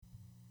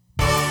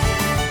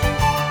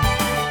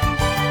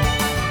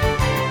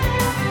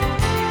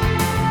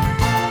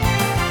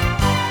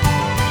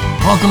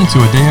Welcome to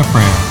a day of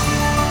prayer.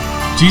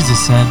 Jesus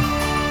said,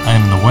 I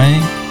am the way,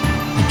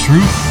 the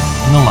truth,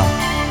 and the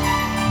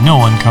life. No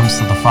one comes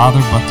to the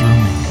Father but through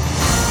me.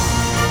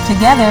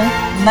 Together,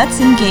 let's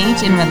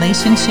engage in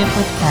relationship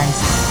with Christ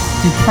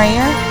through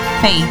prayer,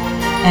 faith,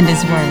 and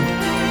His Word.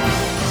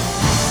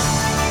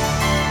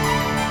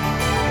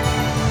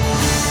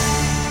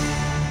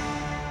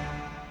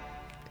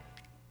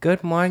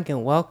 Good morning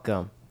and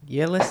welcome.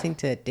 You're listening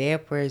to a Day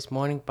of Prayer's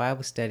morning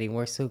Bible study, and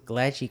we're so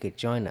glad you could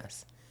join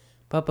us.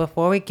 But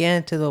before we get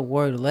into the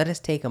Word, let us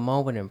take a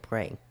moment and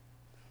pray.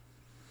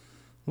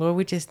 Lord,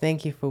 we just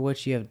thank you for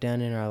what you have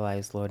done in our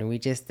lives, Lord. And we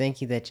just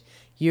thank you that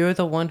you're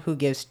the one who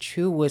gives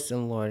true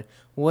wisdom, Lord.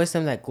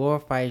 Wisdom that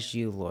glorifies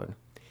you, Lord.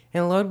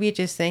 And Lord, we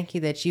just thank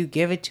you that you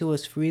give it to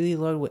us freely,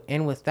 Lord,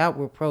 and without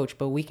reproach.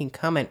 But we can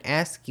come and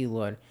ask you,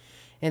 Lord,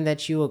 and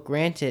that you will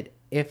grant it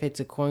if it's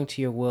according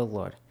to your will,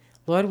 Lord.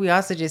 Lord, we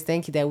also just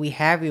thank you that we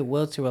have your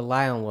will to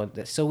rely on,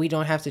 Lord, so we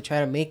don't have to try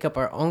to make up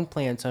our own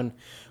plans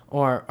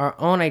or our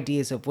own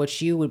ideas of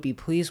what you would be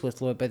pleased with,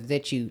 Lord, but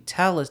that you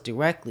tell us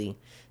directly,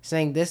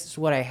 saying, this is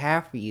what I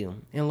have for you.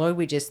 And Lord,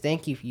 we just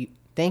thank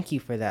you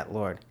for that,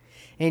 Lord.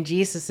 In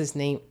Jesus'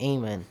 name,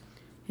 amen.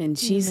 In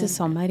Jesus'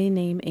 almighty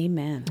name,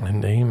 amen.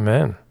 And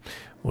amen.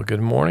 Well,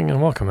 good morning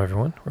and welcome,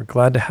 everyone. We're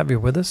glad to have you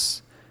with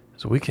us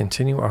as we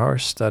continue our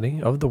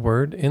study of the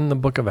Word in the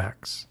book of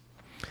Acts.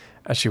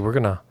 Actually, we're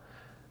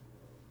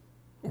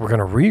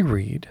gonna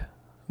reread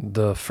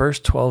the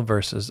first 12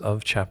 verses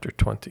of chapter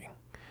 20.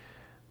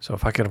 So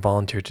if I could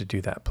volunteer to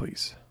do that,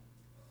 please.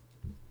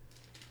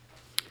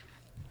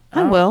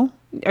 I will.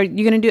 Are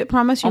you going to do it,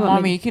 Promise?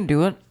 Mommy, you can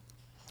do it.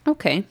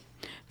 Okay.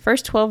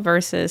 First 12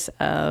 verses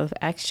of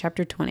Acts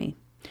chapter 20.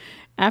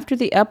 After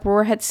the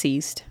uproar had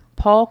ceased,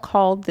 Paul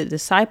called the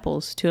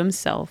disciples to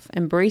himself,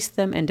 embraced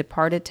them, and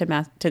departed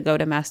to go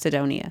to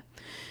Macedonia.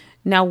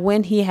 Now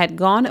when he had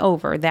gone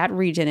over that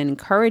region and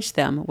encouraged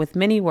them with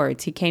many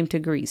words, he came to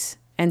Greece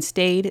and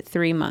stayed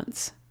 3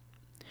 months.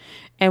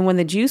 And when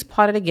the Jews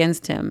plotted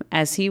against him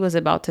as he was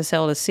about to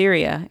sail to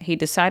Syria, he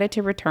decided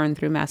to return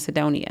through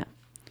Macedonia.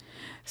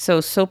 So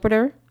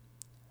Sopater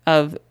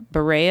of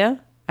Berea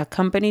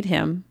accompanied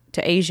him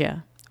to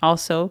Asia,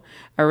 also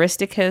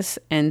Aristarchus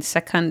and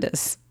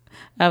Secundus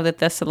of the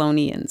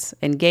Thessalonians,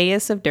 and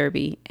Gaius of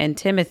Derbe, and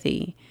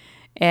Timothy,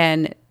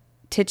 and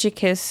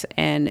Tychicus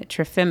and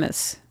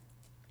Trophimus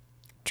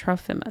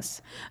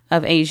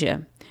of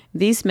Asia.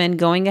 These men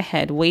going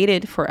ahead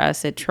waited for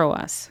us at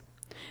Troas.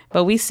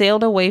 But we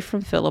sailed away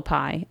from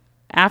Philippi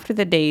after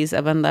the days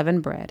of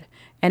unleavened bread,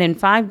 and in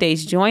 5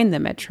 days joined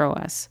them at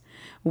Troas,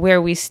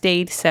 where we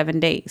stayed 7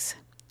 days.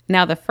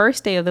 Now the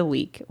first day of the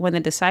week, when the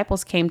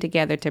disciples came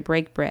together to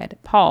break bread,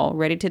 Paul,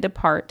 ready to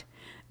depart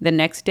the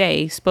next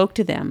day, spoke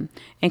to them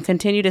and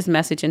continued his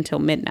message until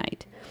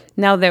midnight.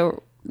 Now there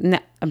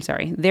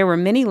were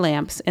many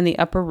lamps in the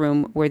upper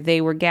room where they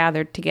were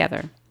gathered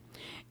together.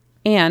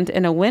 And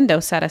in a window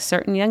sat a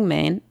certain young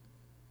man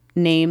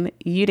named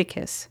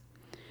Eutychus,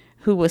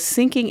 who was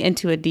sinking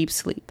into a deep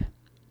sleep.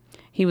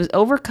 He was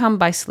overcome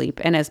by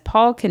sleep, and as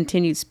Paul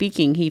continued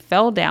speaking, he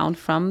fell down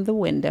from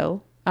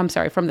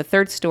the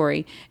third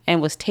story,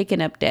 and was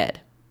taken up dead.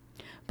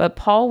 But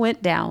Paul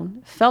went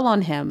down, fell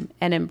on him,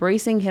 and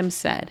embracing him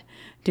said,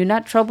 Do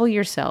not trouble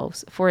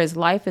yourselves, for his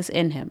life is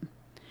in him.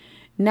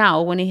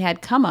 Now when he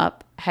had come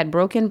up, had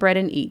broken bread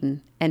and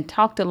eaten, and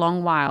talked a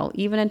long while,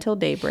 even until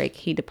daybreak,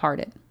 he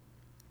departed.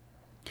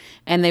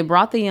 And they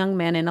brought the young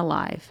man in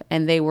alive,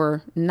 and they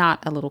were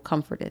not a little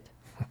comforted.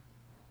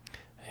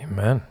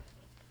 Amen.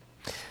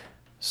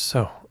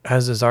 So,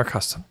 as is our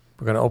custom,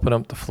 we're going to open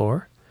up the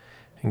floor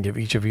and give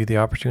each of you the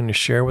opportunity to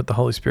share what the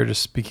Holy Spirit is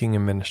speaking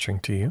and ministering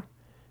to you,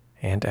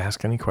 and to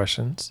ask any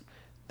questions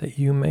that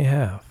you may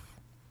have.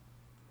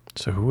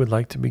 So who would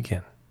like to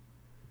begin?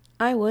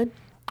 I would.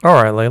 All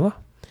right, Layla.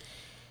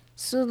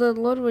 So the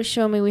Lord was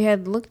showing me, we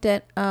had looked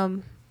at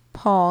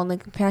Paul and the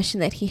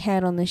compassion that he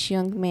had on this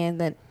young man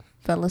that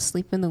fell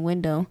asleep in the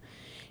window.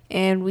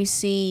 And we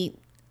see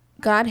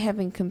God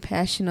having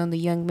compassion on the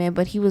young man,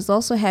 but he was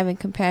also having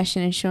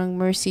compassion and showing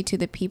mercy to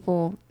the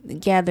people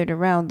gathered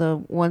around, the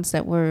ones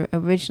that were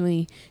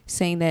originally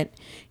saying that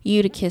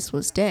Eutychus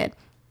was dead.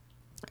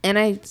 And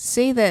I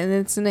say that, and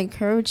it's an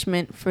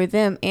encouragement for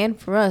them and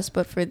for us,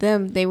 but for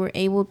them, they were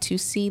able to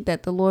see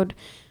that the Lord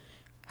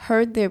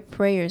heard their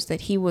prayers,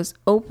 that he was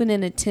open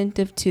and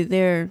attentive to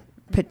their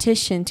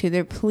petition, to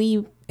their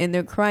plea and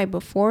their cry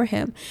before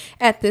him.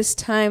 At this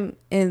time,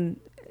 in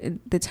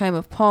the time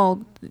of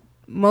Paul,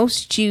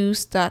 most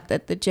Jews thought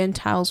that the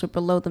Gentiles were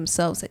below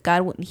themselves, that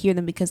God wouldn't hear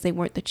them because they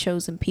weren't the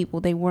chosen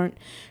people. They weren't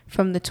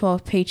from the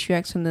 12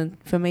 patriarchs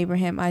from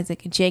Abraham,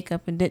 Isaac, and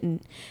Jacob, and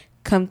didn't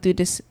come through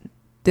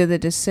the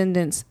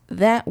descendants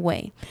that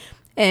way.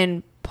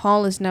 And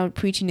Paul is now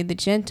preaching to the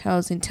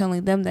Gentiles and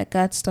telling them that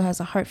God still has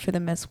a heart for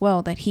them as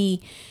well, that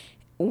he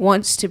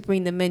wants to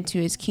bring them into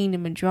his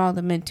kingdom and draw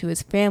them into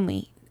his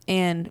family.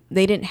 And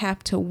they didn't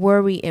have to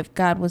worry if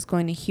God was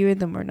going to hear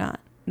them or not.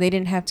 They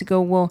didn't have to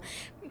go, well,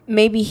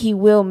 maybe he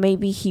will,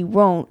 maybe he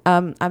won't.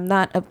 I'm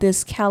not of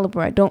this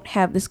caliber. I don't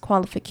have this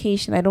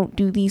qualification. I don't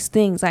do these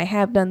things. I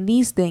have done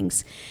these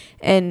things.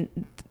 And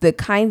the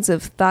kinds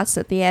of thoughts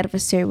that the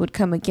adversary would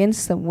come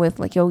against them with,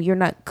 like, oh, you're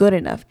not good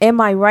enough.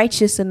 Am I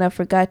righteous enough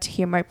for God to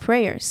hear my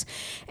prayers?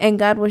 And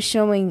God was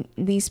showing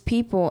these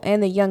people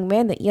and the young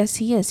man that, yes,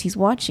 he is. He's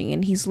watching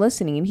and he's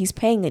listening and he's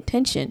paying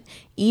attention,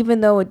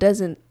 even though it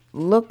doesn't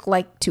look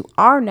like to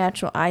our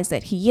natural eyes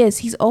that he is.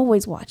 He's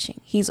always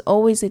watching. He's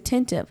always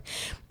attentive.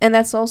 And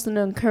that's also an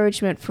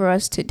encouragement for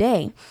us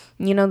today.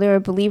 You know, there are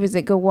believers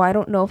that go, well, I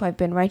don't know if I've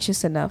been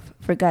righteous enough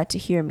for God to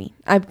hear me.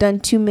 I've done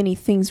too many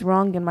things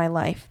wrong in my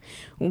life.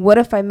 What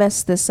if I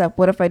mess this up?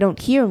 What if I don't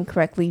hear him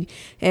correctly?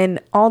 And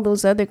all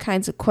those other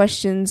kinds of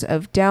questions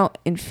of doubt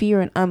and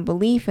fear and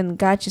unbelief. And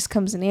God just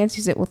comes and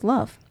answers it with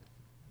love.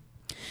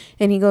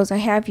 And he goes, I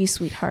have you,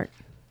 sweetheart.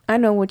 I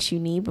know what you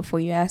need before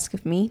you ask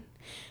of me.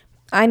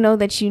 I know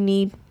that you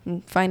need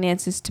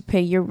finances to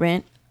pay your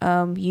rent.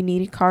 You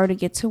need a car to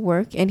get to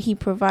work, and he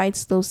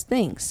provides those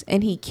things,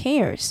 and he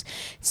cares.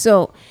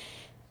 So,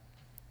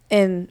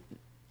 and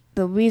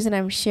the reason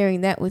I'm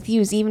sharing that with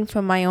you is even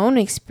from my own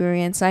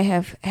experience, I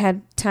have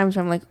had times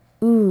where I'm like,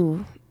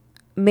 ooh,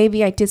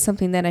 maybe I did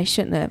something that I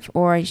shouldn't have,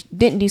 or I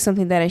didn't do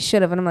something that I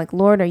should have. And I'm like,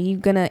 Lord, are you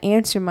going to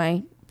answer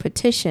my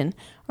petition?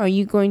 Are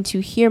you going to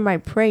hear my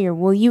prayer?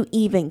 Will you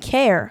even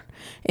care?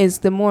 Is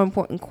the more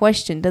important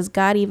question. Does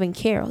God even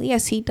care?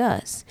 Yes, he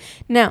does.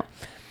 Now,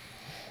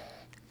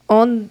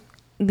 on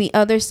the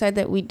other side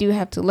that we do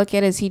have to look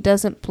at is he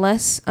doesn't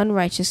bless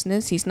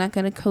unrighteousness. He's not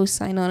going to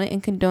co-sign on it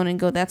and condone and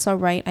go, that's all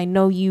right. I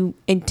know you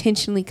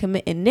intentionally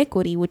commit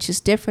iniquity, which is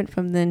different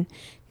from than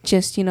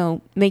just,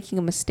 making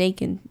a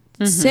mistake and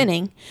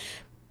sinning.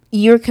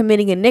 You're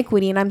committing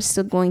iniquity and I'm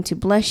still going to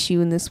bless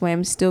you in this way.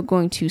 I'm still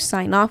going to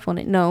sign off on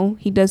it. No,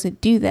 he doesn't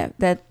do that.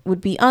 That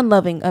would be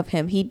unloving of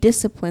him. He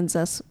disciplines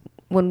us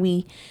when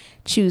we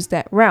choose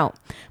that route.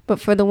 But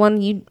for the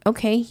one you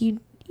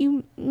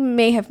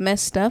may have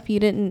messed up.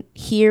 You didn't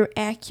hear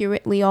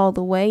accurately all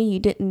the way. You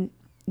didn't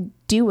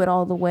do it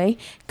all the way.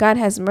 God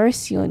has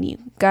mercy on you.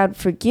 God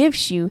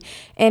forgives you,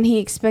 and he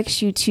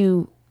expects you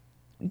to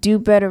do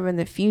better in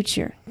the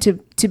future,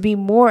 to be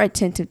more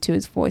attentive to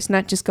his voice,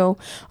 not just go,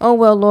 oh,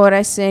 well, Lord,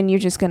 I sin, you're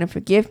just going to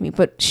forgive me,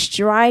 but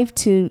strive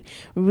to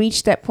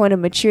reach that point of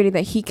maturity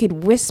that he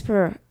could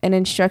whisper an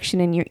instruction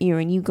in your ear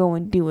and you go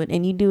and do it,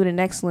 and you do it in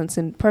excellence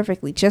and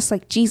perfectly, just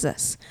like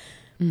Jesus.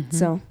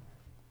 So.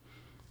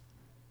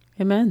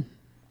 Amen.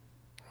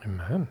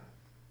 Amen.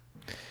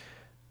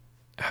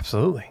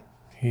 Absolutely.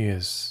 He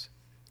is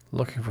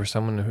looking for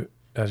someone who,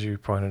 as you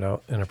pointed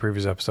out in a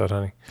previous episode,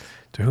 honey,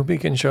 to whom he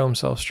can show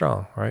himself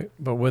strong, right?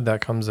 But with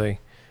that comes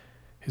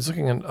he's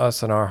looking at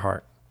us and our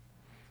heart.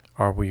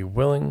 Are we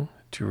willing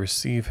to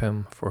receive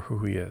him for who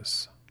he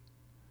is?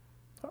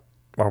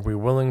 Are we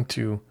willing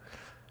to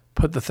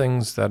put the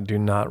things that do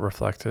not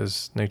reflect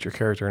his nature,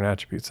 character, and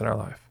attributes in our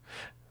life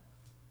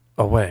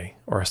away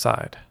or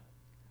aside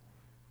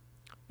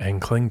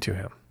and cling to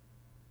him?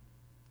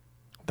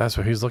 That's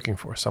what he's looking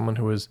for. Someone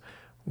who is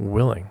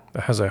willing,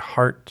 that has a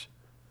heart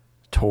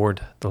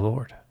toward the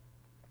Lord.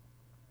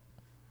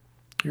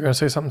 You're going to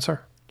say something,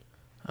 sir?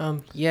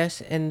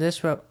 Yes, and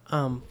this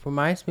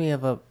reminds me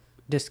of a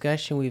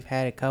discussion we've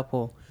had a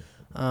couple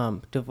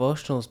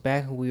devotionals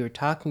back when we were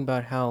talking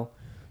about how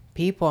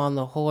people on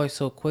the whole are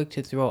so quick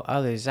to throw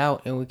others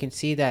out, and we can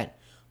see that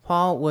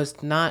Paul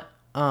was not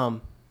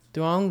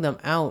throwing them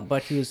out,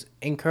 but he was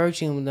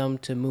encouraging them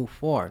to move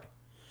forward.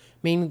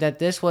 Meaning that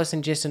this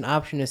wasn't just an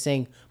option of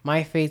saying,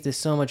 my faith is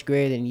so much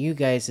greater than you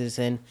guys's,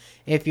 and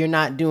if you're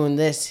not doing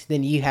this,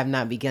 then you have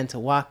not begun to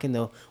walk in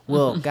the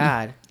will of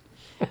God.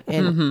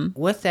 And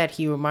with that,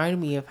 he reminded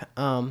me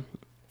of,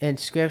 in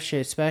scripture,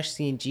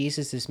 especially in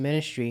Jesus'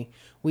 ministry,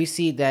 we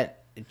see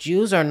that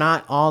Jews are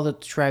not all the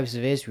tribes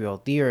of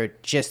Israel. They are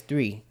just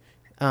three.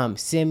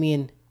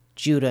 Simeon,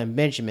 Judah, and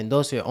Benjamin.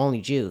 Those are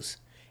only Jews.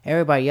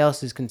 Everybody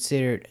else is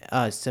considered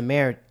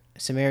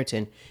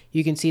Samaritan.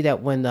 You can see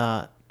that when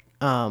the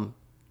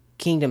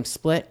kingdom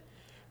split,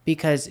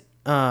 because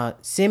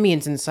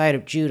Simeon's inside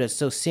of Judah,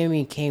 so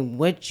Simeon came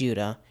with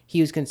Judah. He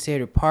was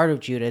considered part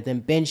of Judah. Then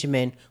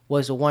Benjamin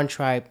was the one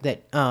tribe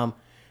that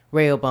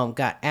Rehoboam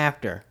got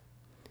after.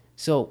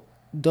 So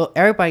though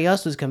everybody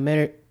else was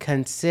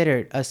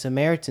considered a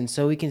Samaritan,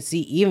 so we can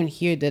see even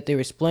here that they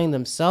were splitting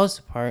themselves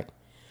apart.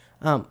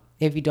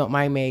 If you don't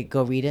mind, may I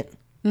go read it?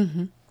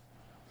 Mm-hmm.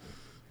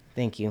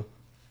 Thank you.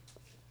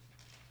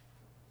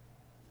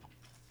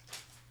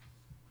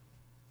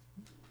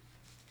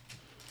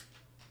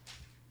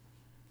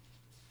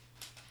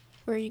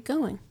 Where are you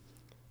going?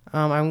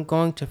 I'm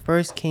going to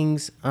 1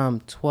 Kings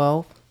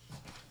 12.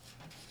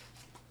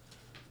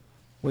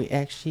 Wait,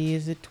 actually,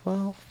 is it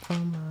 12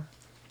 from...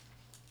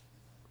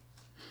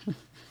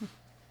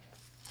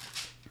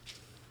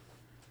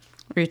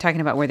 Were you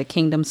talking about where the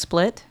kingdom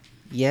split?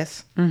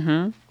 Yes.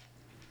 Mm-hmm.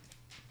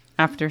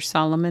 After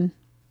Solomon?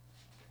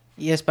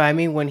 Yes, but I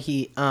mean when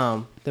he,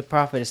 the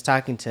prophet is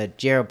talking to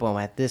Jeroboam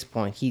at this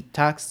point, he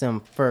talks to him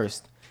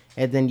first,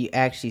 and then you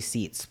actually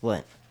see it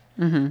split.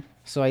 Mm-hmm.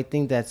 So I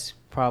think that's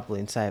probably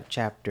inside of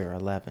chapter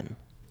 11.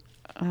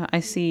 I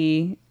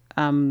see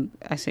 1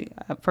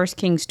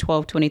 Kings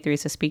 12:23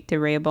 says, "Speak to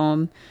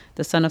Rehoboam,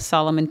 the son of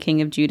Solomon,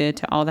 king of Judah,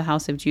 to all the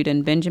house of Judah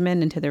and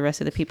Benjamin, and to the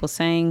rest of the people,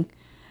 saying,"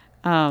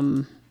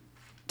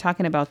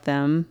 talking about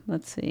them.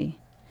 Let's see.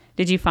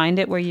 Did you find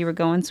it where you were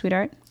going,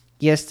 sweetheart?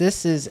 Yes,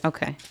 this is.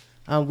 Okay.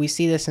 We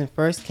see this in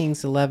 1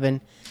 Kings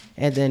 11,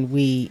 and then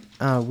we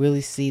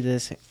really see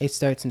this. It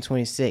starts in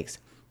 26.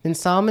 Then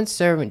Solomon's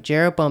servant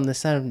Jeroboam the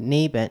son of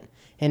Nebat,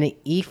 and an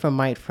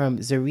Ephraimite from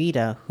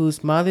Zerida,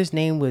 whose mother's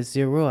name was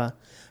Zeruiah,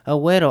 a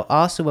widow,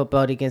 also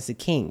rebelled against the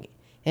king.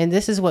 And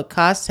this is what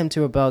caused him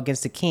to rebel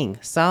against the king.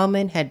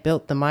 Solomon had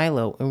built the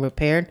Milo and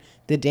repaired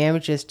the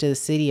damages to the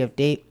city of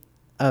the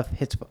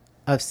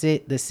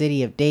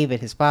city of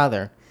David his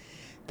father.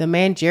 The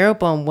man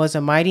Jeroboam was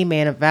a mighty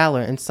man of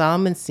valor, and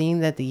Solomon, seeing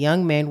that the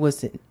young man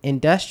was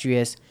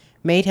industrious,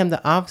 made him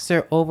the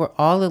officer over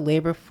all the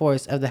labor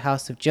force of the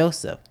house of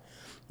Joseph.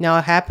 Now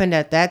it happened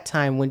at that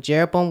time, when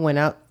Jeroboam went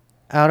out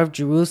of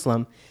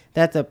Jerusalem,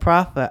 that the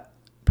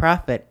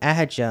prophet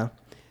Ahijah,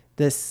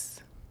 the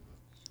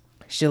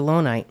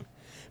Shilonite,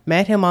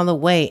 met him on the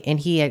way, and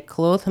he had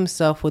clothed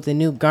himself with a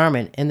new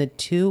garment, and the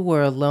two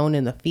were alone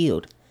in the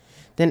field.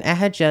 Then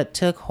Ahijah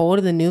took hold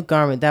of the new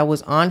garment that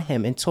was on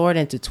him and tore it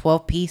into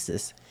 12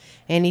 pieces.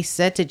 And he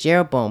said to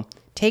Jeroboam,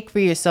 "Take for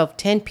yourself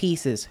 10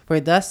 pieces, for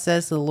thus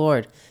says the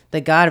Lord,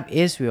 the God of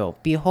Israel,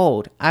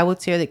 Behold, I will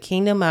tear the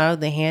kingdom out of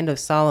the hand of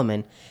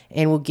Solomon,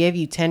 and will give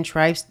you 10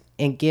 tribes,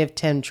 and give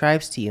 10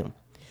 tribes to you.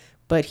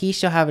 But he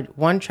shall have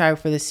one tribe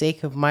for the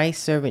sake of my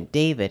servant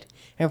David,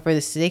 and for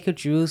the sake of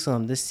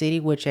Jerusalem, the city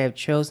which I have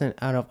chosen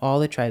out of all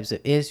the tribes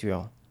of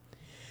Israel."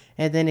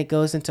 And then it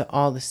goes into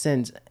all the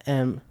sins.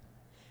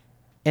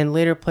 In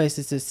later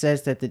places, it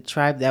says that the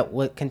tribe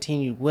that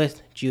continued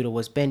with Judah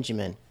was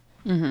Benjamin.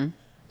 Mm-hmm.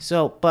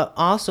 So, but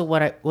also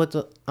what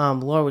the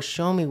Lord was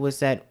showing me was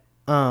that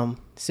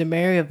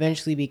Samaria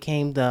eventually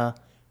became the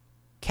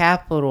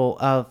capital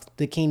of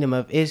the kingdom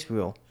of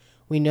Israel.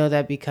 We know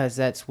that because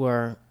that's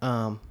where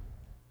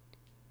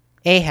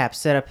Ahab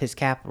set up his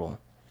capital.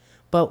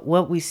 But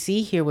what we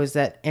see here was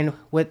that, and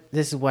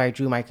this is where I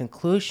drew my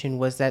conclusion,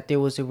 was that there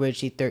was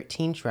originally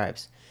 13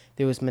 tribes.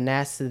 There was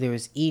Manasseh, there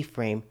was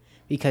Ephraim,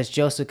 because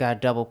Joseph got a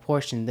double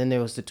portion. Then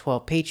there was the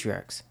 12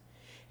 patriarchs.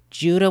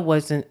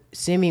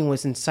 Simeon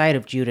was inside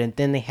of Judah, and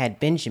then they had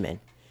Benjamin.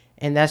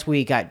 And that's where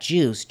you got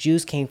Jews.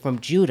 Jews came from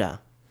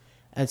Judah.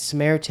 And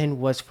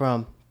Samaritan was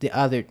from the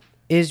other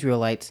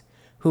Israelites,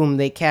 whom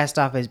they cast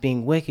off as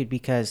being wicked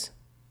because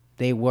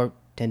they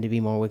tend to be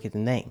more wicked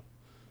than they.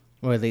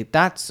 Or they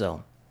thought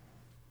so.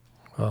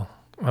 Well,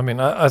 I mean,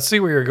 I see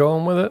where you're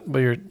going with it, but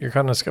you're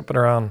kind of skipping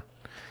around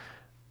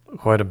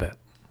quite a bit,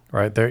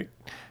 right?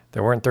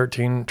 There weren't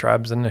 13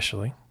 tribes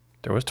initially.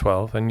 There was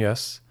 12, and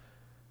yes,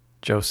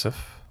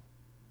 Joseph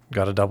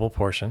got a double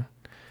portion.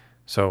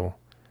 So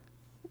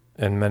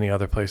in many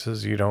other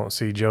places, you don't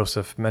see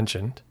Joseph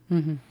mentioned.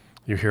 Mm-hmm.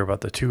 You hear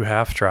about the 2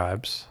 half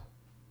tribes.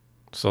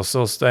 So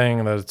still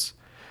saying that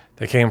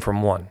they came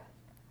from one.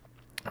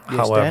 Yes,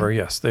 However, Dan?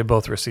 yes, they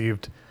both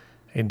received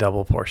a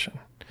double portion.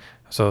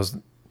 So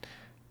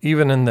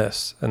even in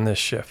this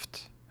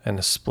shift and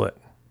the split,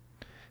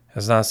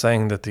 it's not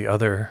saying that the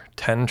other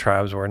 10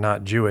 tribes were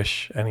not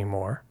Jewish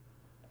anymore,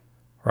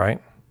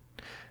 right?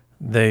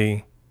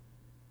 They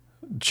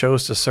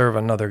chose to serve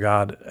another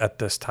god at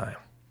this time,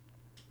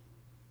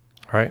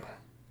 right?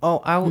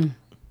 Oh,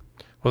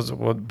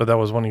 But that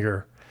was one of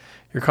your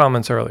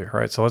comments earlier,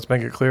 right? So let's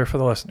make it clear for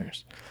the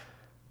listeners.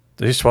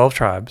 These 12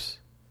 tribes,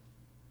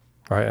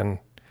 right, and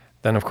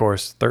then of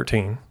course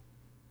 13,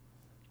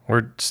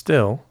 were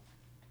still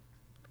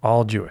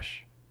all Jewish.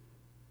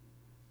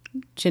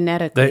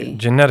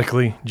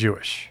 Genetically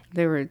Jewish.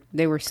 They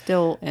were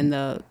still in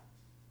the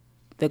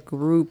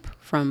group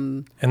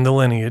from in the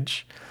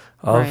lineage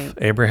of right.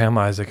 Abraham,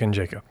 Isaac, and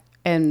Jacob.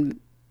 And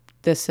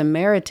the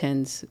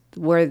Samaritans,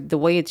 where the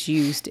way it's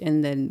used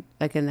in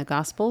the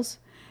Gospels,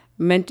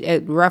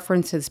 it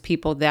references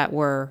people that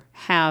were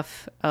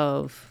half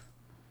of.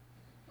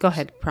 Go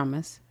ahead,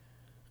 promise.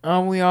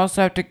 We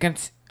also have to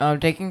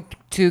take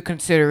into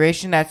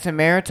consideration that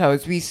Samaria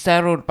was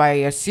resettled by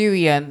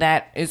Assyria, and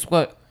that is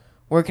what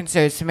were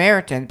considered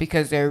Samaritans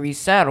because they're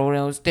resettled, and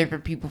it was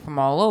different people from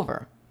all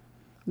over.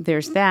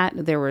 There's that.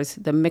 There was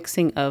the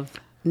mixing of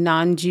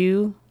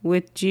non-Jew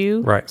with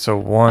Jew. Right. So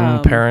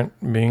one parent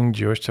being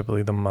Jewish,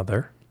 typically the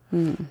mother,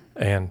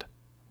 and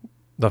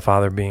the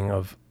father being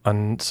of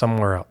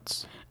somewhere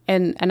else.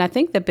 And I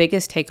think the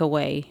biggest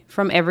takeaway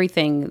from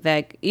everything,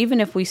 that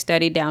even if we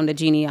study down to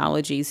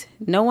genealogies,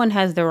 no one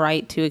has the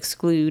right to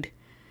exclude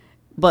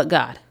but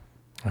God.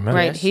 Amen.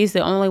 Right? Yes. He's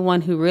the only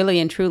one who really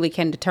and truly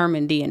can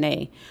determine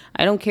DNA.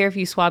 I don't care if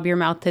you swab your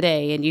mouth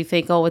today and you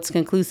think, oh, it's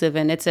conclusive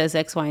and it says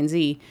X, Y, and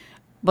Z.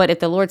 But if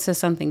the Lord says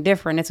something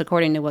different, it's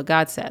according to what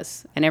God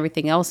says. And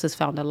everything else is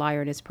found a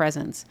liar in his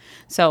presence.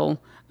 So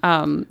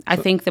I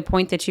think the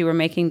point that you were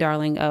making,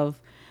 darling, of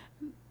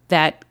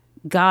that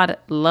God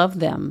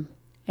loved them.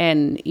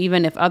 And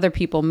even if other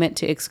people meant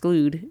to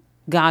exclude,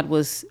 God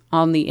was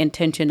on the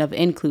intention of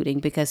including,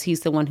 because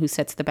he's the one who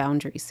sets the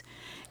boundaries.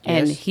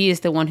 And Yes. he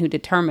is the one who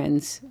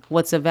determines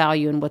what's of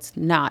value and what's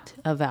not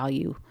of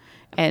value.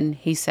 And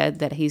he said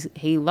that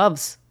he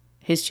loves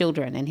his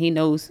children and he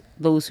knows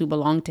those who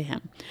belong to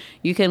him.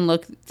 You can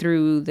look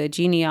through the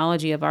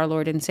genealogy of our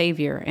Lord and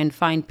Savior and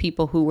find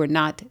people who were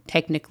not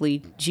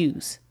technically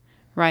Jews,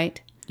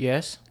 right?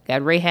 Yes.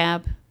 Got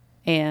Rahab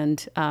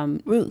and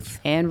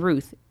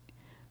Ruth,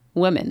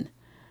 women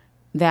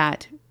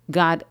that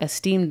God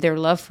esteemed their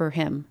love for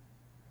him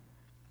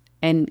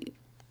and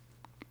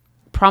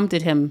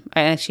prompted him,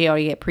 actually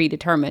already had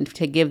predetermined,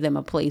 to give them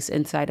a place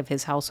inside of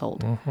his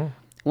household. Mm-hmm.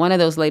 One of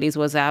those ladies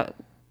was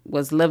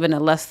living a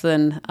less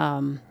than,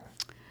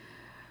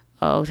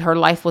 her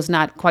life was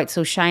not quite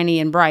so shiny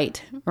and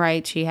bright,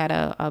 right? She had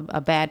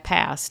a bad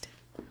past,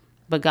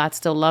 but God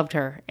still loved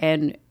her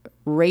and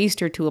raised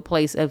her to a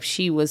place of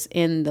she was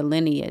in the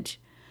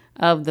lineage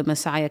of the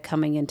Messiah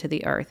coming into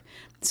the earth.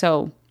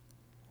 So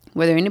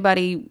whether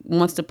anybody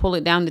wants to pull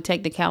it down to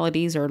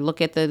technicalities or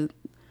look at the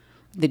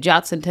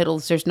jots and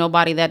tittles, there's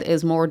nobody that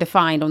is more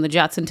defined on the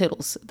jots and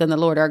tittles than the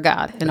Lord our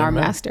God and our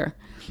Amen. Master.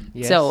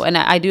 Yes. So, and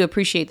I do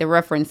appreciate the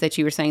reference that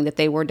you were saying that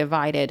they were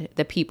divided,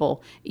 the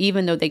people,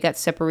 even though they got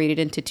separated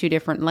into two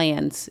different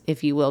lands,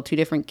 if you will, two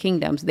different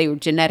kingdoms, they were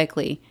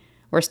genetically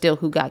were still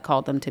who God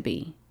called them to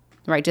be,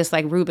 right? Just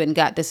like Reuben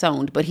got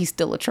disowned, but he's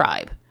still a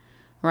tribe,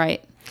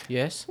 right?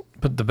 Yes.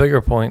 But the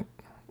bigger point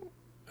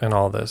in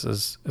all this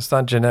is it's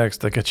not genetics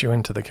that gets you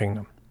into the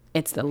kingdom.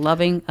 It's the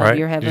loving of Right?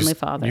 your heavenly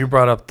Father. You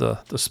brought up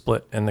the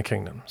split in the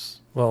kingdoms.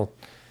 Well,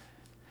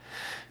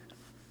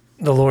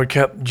 the Lord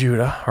kept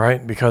Judah,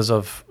 right, because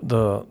of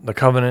the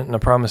covenant and the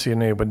promise he had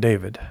made with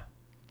David.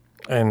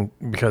 And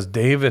because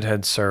David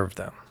had served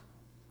them,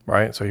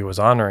 right? So he was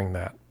honoring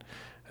that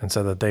and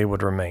said that they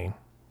would remain,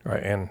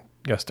 right? And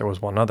yes, there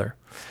was one other.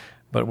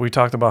 But we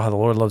talked about how the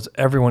Lord loves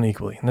everyone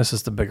equally. And this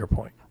is the bigger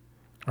point,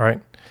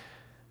 right?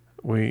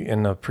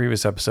 In the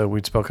previous episode,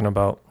 we'd spoken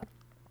about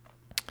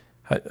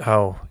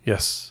how,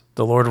 yes,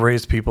 the Lord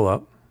raised people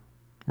up,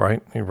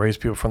 right? He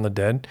raised people from the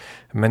dead.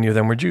 And many of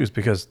them were Jews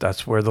because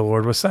that's where the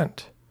Lord was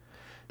sent.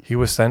 He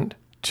was sent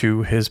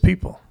to his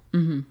people,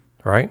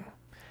 right?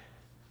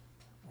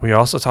 We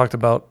also talked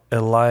about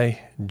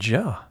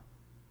Elijah.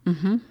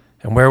 Mm-hmm.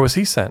 And where was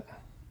he sent?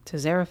 To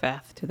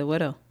Zarephath, to the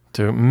widow.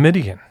 To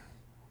Midian,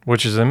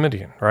 which is in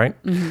Midian,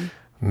 right? Mm-hmm.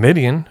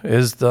 Midian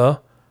is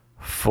the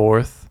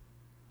fourth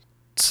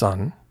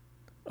son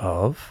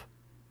of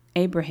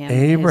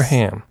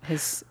Abraham.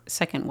 His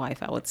second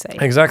wife, I would say.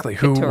 Exactly,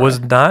 who Keturah. was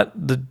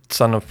not the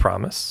son of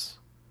promise.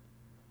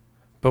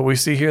 But we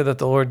see here that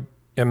the Lord,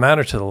 it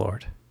mattered to the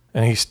Lord.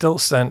 And he still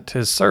sent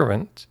his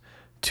servant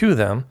to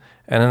them.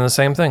 And in the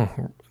same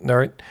thing,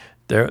 right,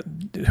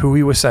 who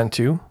he was sent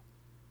to,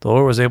 the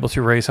Lord was able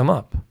to raise him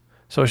up.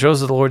 So it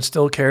shows that the Lord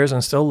still cares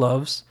and still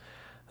loves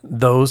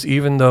those,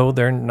 even though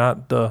they're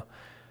not the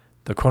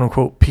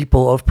quote-unquote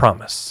people of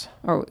promise.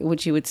 Or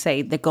what you would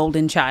say, the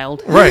golden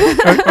child. Right,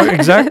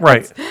 exactly,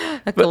 right.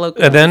 A But,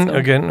 and then, colloquialism.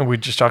 again, we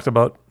just talked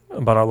about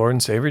our Lord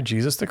and Savior,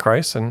 Jesus the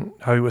Christ, and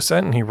how he was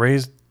sent, and he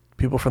raised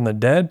people from the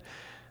dead.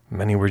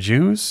 Many were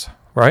Jews,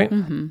 right?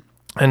 Mm-hmm.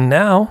 And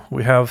now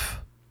we have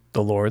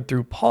the Lord,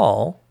 through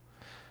Paul,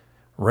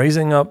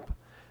 raising up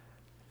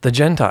the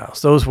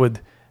Gentiles, those with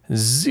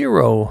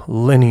zero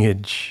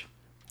lineage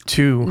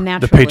to Natural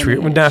the patriarch,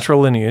 lineage. natural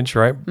lineage,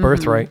 right?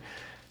 Birthright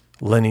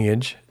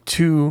lineage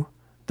to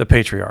the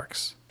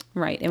patriarchs.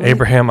 Right. And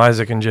Abraham,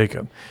 Isaac, and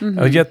Jacob.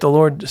 Yet the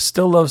Lord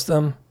still loves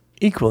them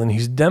equally, and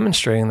he's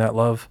demonstrating that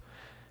love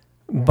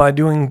by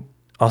doing,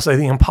 I'll say,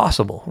 the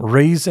impossible,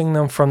 raising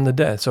them from the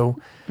dead. So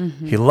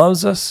he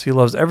loves us. He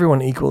loves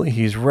everyone equally.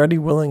 He's ready,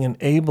 willing, and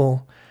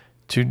able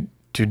to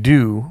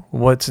do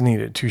what's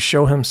needed, to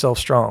show himself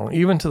strong,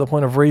 even to the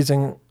point of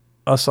raising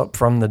us up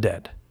from the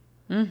dead.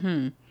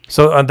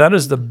 So that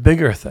is the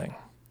bigger thing.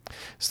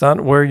 It's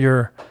not where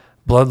your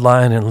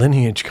bloodline and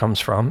lineage comes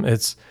from.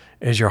 Is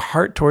your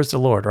heart towards the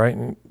Lord, right?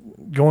 And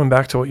going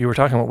back to what you were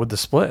talking about with the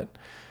split,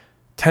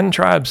 10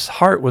 tribes'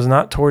 heart was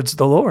not towards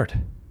the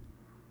Lord.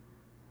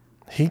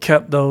 He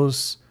kept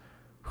those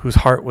whose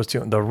heart was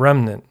to the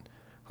remnant,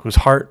 whose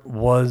heart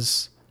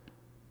was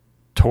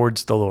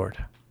towards the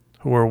Lord,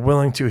 who were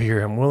willing to hear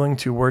him, willing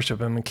to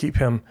worship him, and keep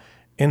him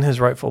in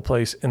his rightful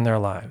place in their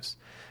lives.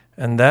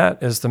 And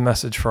that is the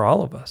message for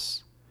all of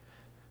us.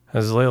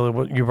 As Layla,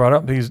 what you brought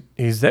up,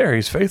 he's there,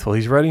 he's faithful,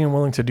 he's ready and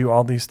willing to do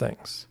all these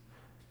things.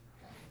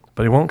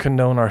 But he won't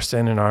condone our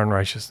sin and our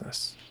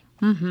unrighteousness.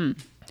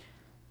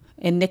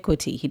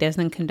 iniquity. He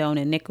doesn't condone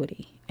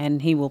iniquity.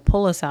 And he will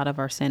pull us out of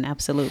our sin,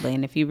 absolutely.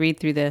 And if you read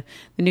through the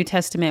New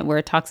Testament where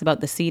it talks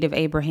about the seed of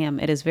Abraham,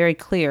 it is very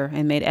clear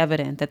and made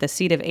evident that the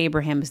seed of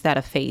Abraham is that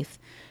of faith,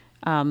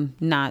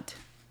 not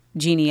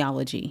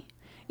genealogy,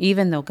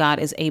 even though God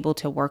is able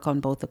to work on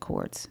both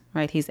accords,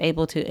 right? He's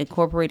able to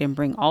incorporate and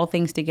bring all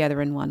things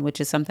together in one, which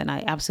is something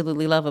I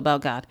absolutely love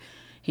about God.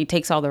 He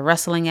takes all the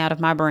wrestling out of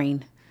my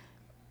brain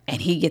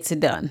and he gets it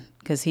done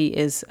because he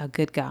is a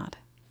good God.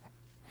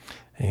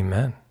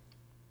 Amen.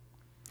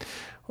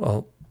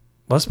 Well,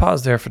 let's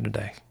pause there for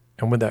today.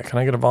 And with that, can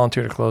I get a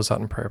volunteer to close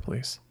out in prayer,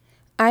 please?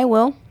 I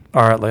will.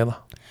 All right, Layla.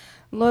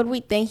 Lord, we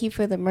thank you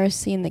for the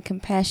mercy and the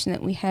compassion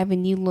that we have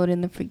in you, Lord,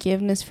 and the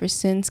forgiveness for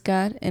sins,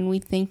 God. And we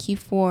thank you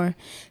for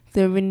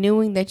the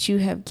renewing that you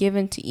have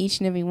given to each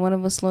and every one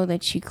of us, Lord,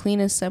 that you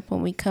clean us up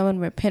when we come and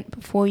repent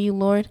before you,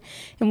 Lord.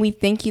 And we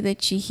thank you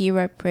that you hear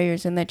our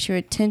prayers and that you're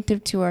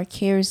attentive to our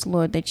cares,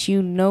 Lord, that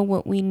you know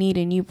what we need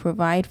and you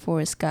provide for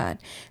us, God.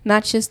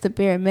 Not just the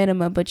bare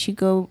minimum, but you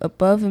go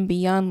above and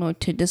beyond, Lord,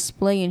 to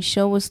display and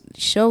show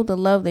the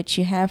love that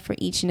you have for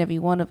each and every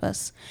one of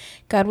us.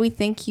 God, we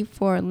thank you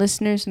for our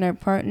listeners and our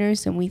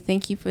partners, and we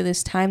thank you for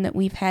this time that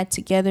we've had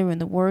together in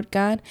the Word,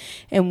 God.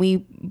 And we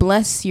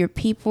bless your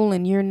people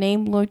in your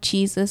name, Lord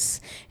Jesus.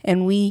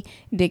 And we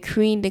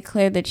decree and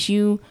declare that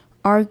you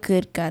are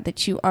good, God,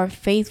 that you are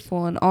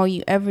faithful, and all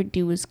you ever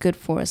do is good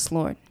for us,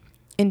 Lord.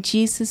 In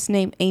Jesus'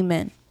 name,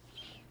 amen.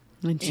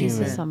 In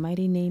Jesus'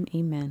 almighty name,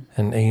 amen.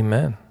 And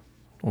amen.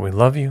 We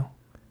love you.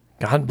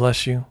 God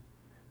bless you.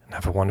 And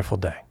have a wonderful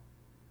day.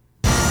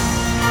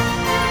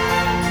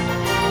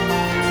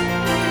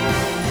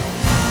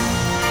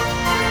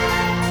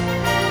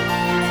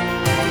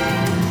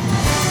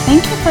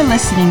 Thank you for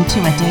listening to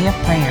A Day of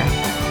Prayer.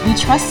 We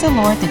trust the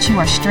Lord that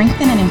you are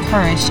strengthened and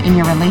encouraged in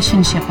your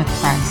relationship with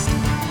Christ.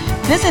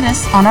 Visit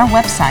us on our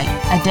website,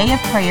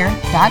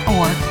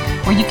 adayofprayer.org,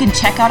 where you can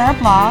check out our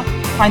blog,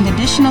 find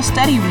additional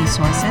study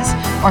resources,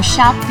 or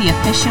shop the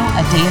official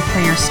A Day of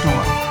Prayer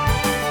store.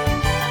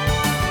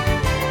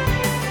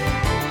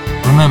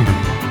 Remember,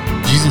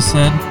 Jesus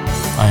said,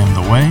 I am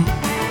the way,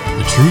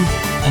 the truth,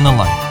 and the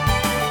life.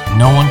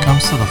 No one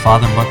comes to the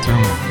Father but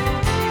through me.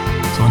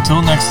 So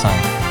until next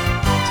time,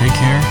 take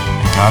care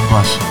and God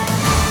bless you.